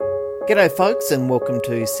G'day folks and welcome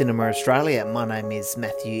to Cinema Australia. My name is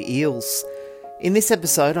Matthew Eales. In this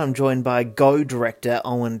episode I'm joined by Go director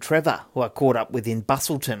Owen Trevor, who I caught up with in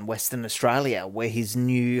Busselton, Western Australia, where his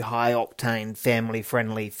new high-octane,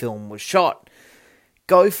 family-friendly film was shot.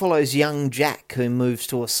 Go follows young Jack, who moves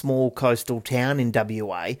to a small coastal town in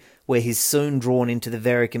WA, where he's soon drawn into the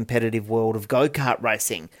very competitive world of go-kart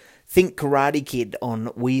racing. Think Karate Kid on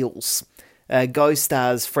wheels. Go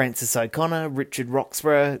stars Francis O'Connor, Richard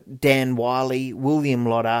Roxburgh, Dan Wiley, William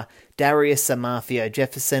Lotter, Darius Amarfio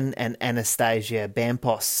Jefferson and Anastasia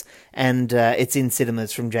Bampos. And it's in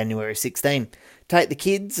cinemas from January 16. Take the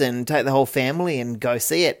kids and take the whole family and go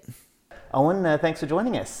see it. Owen, thanks for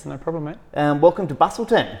joining us. No problem, mate. Welcome to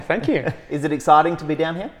Busselton. Thank you. Is it exciting to be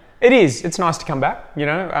down here? It is. It's nice to come back, you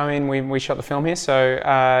know. I mean, we shot the film here, so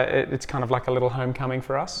it's kind of like a little homecoming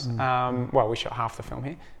for us. Well, we shot half the film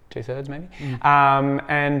here. 2/3 maybe.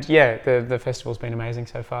 And yeah, the festival's been amazing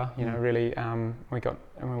so far. You know, really, we got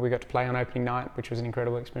to play on opening night, which was an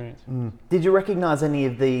incredible experience. Did you recognise any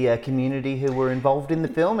of the community who were involved in the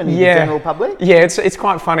film, any of the general public? Yeah, it's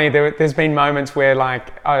quite funny. There's been moments where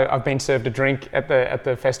like I've been served a drink at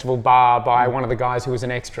the festival bar by one of the guys who was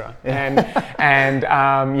an extra, and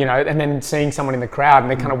you know, and then seeing someone in the crowd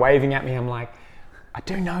and they're kind of waving at me. I'm like, I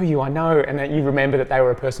do know you, I know, and then you remember that they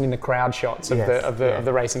were a person in the crowd shots of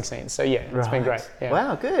the racing scenes. So yeah, it's been great. Yeah.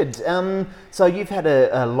 Wow, good. So you've had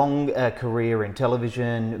a long career in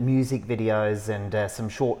television, music videos, and some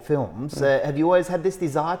short films. Have you always had this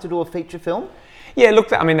desire to do a feature film? Yeah,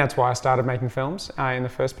 look, I mean, that's why I started making films in the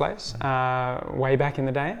first place, way back in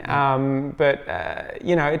the day. But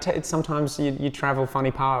you know, it's sometimes you travel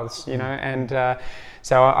funny paths, you know, and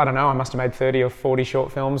so I don't know, I must have made 30 or 40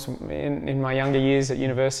 short films in my younger years at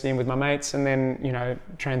university and with my mates, and then, you know,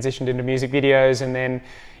 transitioned into music videos and then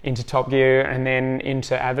into Top Gear and then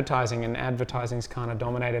into advertising, and advertising's kind of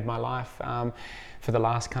dominated my life for the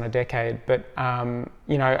last kind of decade. But,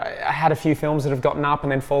 you know, I had a few films that have gotten up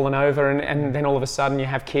and then fallen over, and then all of a sudden you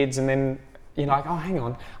have kids and then you're like, oh, hang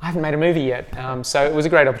on, I haven't made a movie yet. So it was a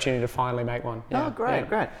great opportunity to finally make one. Yeah. Oh,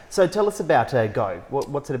 great. So tell us about Go.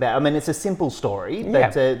 What's it about? I mean, it's a simple story,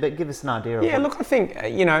 but give us an idea of it. Yeah, look, I think,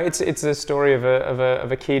 you know, it's a story of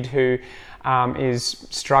a kid who is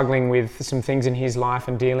struggling with some things in his life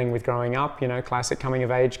and dealing with growing up, you know, classic coming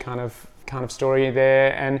of age kind of story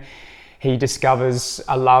there. And he discovers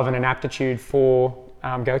a love and an aptitude for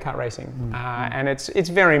go-kart racing, and it's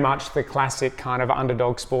very much the classic kind of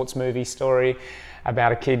underdog sports movie story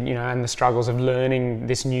about a kid, you know, and the struggles of learning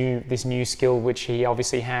this new skill which he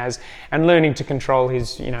obviously has, and learning to control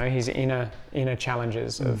his, you know, his inner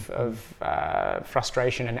challenges of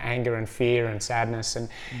frustration and anger and fear and sadness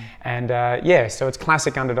and yeah, so it's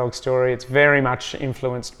classic underdog story. It's very much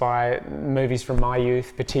influenced by movies from my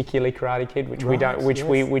youth, particularly Karate Kid, which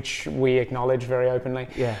we acknowledge very openly.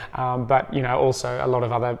 Yeah. But you know, also a lot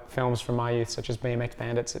of other films from my youth, such as BMX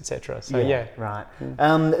Bandits, etc. So yeah. Right.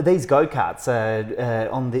 These go-karts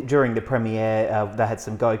during the premiere, they had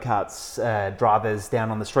some go-karts drivers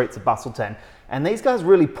down on the streets of Busselton. And these guys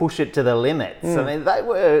really push it to the limits. I mean, they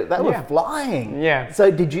were flying. Yeah. So,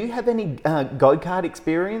 did you have any go-kart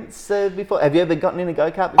experience before? Have you ever gotten in a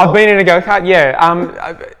go-kart before? I've been in a go-kart. Yeah.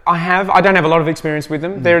 I have. I don't have a lot of experience with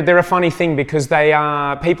them. They're a funny thing because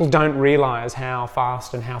people don't realise how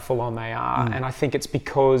fast and how full on they are, and I think it's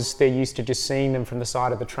because they're used to just seeing them from the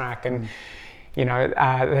side of the track and. You know,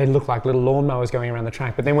 they look like little lawnmowers going around the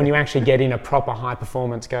track, but then when you actually get in a proper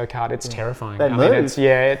high-performance go-kart, it's terrifying. They move.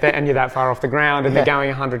 And you're that far off the ground, and they're going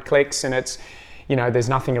 100 clicks, and it's, you know, there's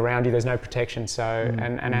nothing around you, there's no protection. So,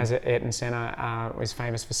 and as Ayrton Senna was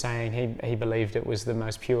famous for saying, he believed it was the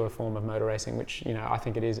most pure form of motor racing, which, you know, I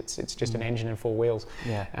think it is. It's just an engine and four wheels.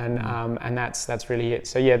 Yeah. And that's really it.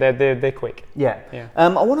 So yeah, they're quick. Yeah. I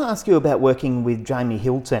want to ask you about working with Jamie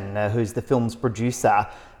Hilton, who's the film's producer.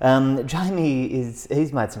 Jamie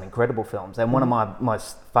he's made some incredible films, and one of my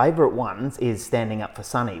most favourite ones is Standing Up for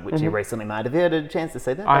Sunny, which he recently made. Have you had a chance to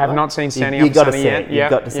see that? I have not seen Standing Up for Sunny yet. You've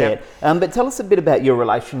got to see it. But tell us a bit about your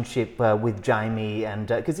relationship with Jamie, and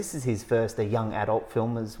because this is his first young adult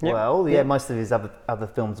film as well. Yeah, most of his other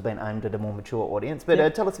films have been aimed at a more mature audience.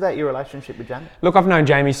 But tell us about your relationship with Jamie. Look, I've known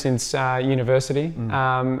Jamie since university,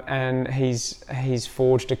 and he's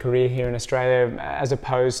forged a career here in Australia, as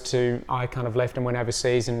opposed to I kind of left and went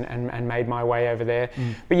overseas and made my way over there.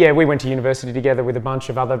 But yeah, we went to university together with a bunch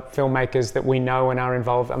of other filmmakers that we know and are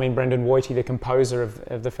involved. I mean, Brendan Woity, the composer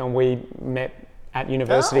of the film, we met at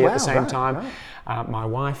university at the same time. My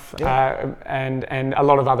wife and a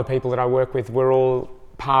lot of other people that I work with were all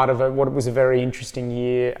part of what was a very interesting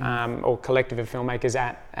year or collective of filmmakers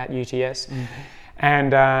at UTS.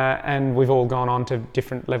 and we've all gone on to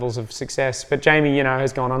different levels of success. But Jamie,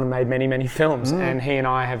 has gone on and made many, many films, and he and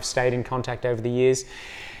I have stayed in contact over the years.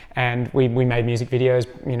 And we made music videos,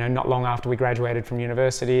 not long after we graduated from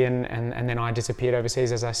university, and then I disappeared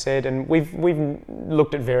overseas, as I said. And we've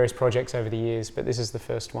looked at various projects over the years, but this is the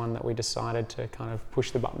first one that we decided to kind of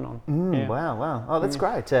push the button on. Yeah. Wow! Oh, that's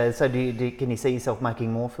great. So, can you see yourself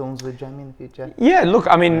making more films with Jamie in the future? Yeah, look,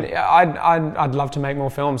 I mean, I'd love to make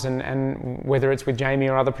more films, and whether it's with Jamie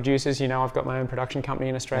or other producers, I've got my own production company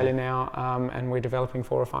in Australia now, and we're developing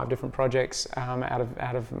 4 or 5 different projects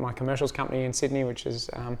out of my commercials company in Sydney, which is.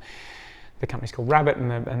 The company's called Rabbit,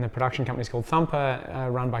 and the production company's called Thumper,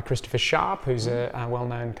 run by Christopher Sharp, who's a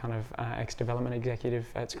well-known kind of ex-development executive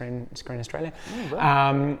at Screen Australia.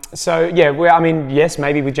 Right. So yeah, yes,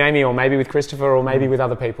 maybe with Jamie, or maybe with Christopher, or maybe with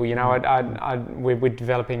other people. We're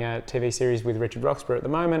developing a TV series with Richard Roxburgh at the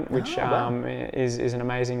moment, which is an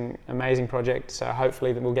amazing project. So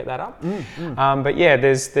hopefully we'll get that up. But yeah,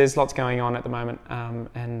 there's lots going on at the moment,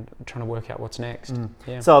 and trying to work out what's next.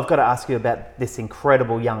 Yeah. So I've got to ask you about this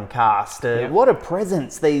incredible young cast. What a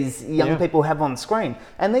presence these young people have on screen.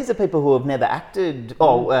 And these are people who have never acted. 2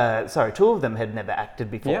 of them had never acted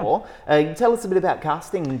before. Tell us a bit about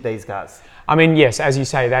casting these guys. I mean, yes, as you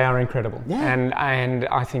say, they are incredible. And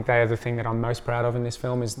I think they are the thing that I'm most proud of in this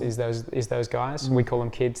film is those guys. We call them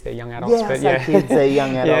kids, they're young adults. Kids, they're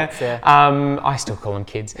young adults. I still call them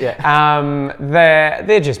kids.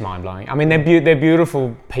 They're just mind-blowing. I mean, they're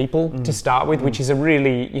beautiful people to start with, which is a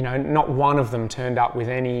really, not one of them turned up with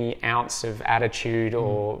any ounce of attitude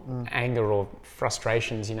or anger or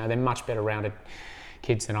frustrations. They're much better rounded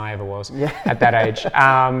kids than I ever was at that age.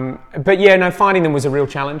 But finding them was a real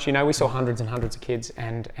challenge. We saw hundreds and hundreds of kids,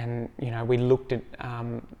 and we looked at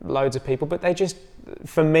loads of people, but they just,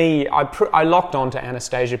 for me, I locked on to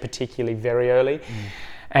Anastasia particularly very early,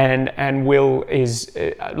 and Will is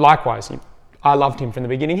likewise. I loved him from the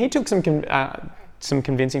beginning. He took some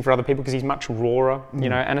convincing for other people because he's much rawer.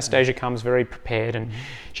 Anastasia comes very prepared, and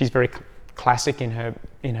she's very classic in her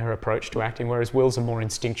approach to acting, whereas Will's a more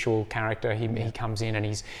instinctual character. He comes in and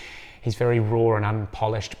he's very raw and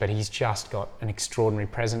unpolished, but he's just got an extraordinary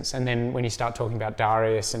presence. And then when you start talking about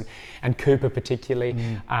Darius and Cooper particularly,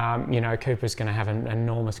 Cooper's going to have an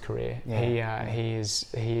enormous career. He is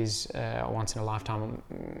a once in a lifetime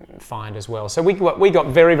find as well. So we got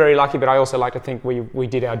very, very lucky, but I also like to think we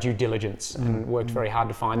did our due diligence and worked very hard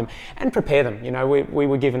to find them and prepare them. We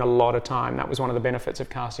were given a lot of time. That was one of the benefits of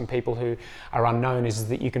casting people who are unknown, is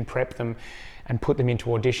that you can prep them and put them into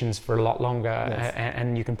auditions for a lot longer,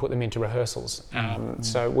 and you can put them into rehearsals.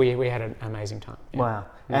 So we had an amazing time. Wow.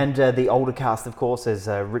 And the older cast, of course, is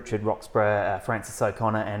Richard Roxburgh, Frances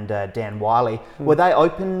O'Connor, and Dan Wiley. Were they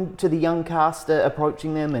open to the young cast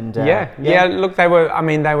approaching them? And look, they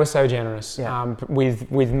were so generous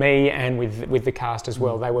with me and with the cast as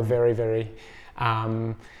well. They were very, very.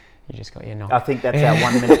 You just got your nod. I think that's our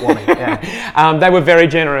 1 minute warning. They were very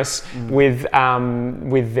generous with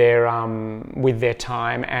their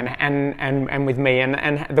time and with me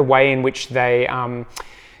and the way in which they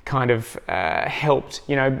kind of helped.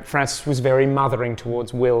 Frances was very mothering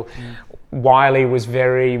towards Will. Wiley was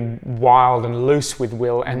very wild and loose with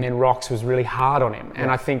Will, and then Rox was really hard on him. And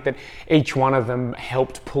I think that each one of them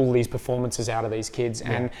helped pull these performances out of these kids,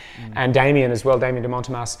 and Damien as well, Damien de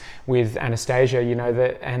Montemas with Anastasia,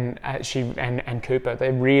 and Cooper.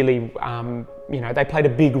 They really, they played a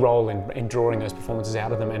big role in drawing those performances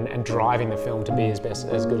out of them and driving the film to be as good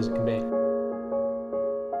as it can be.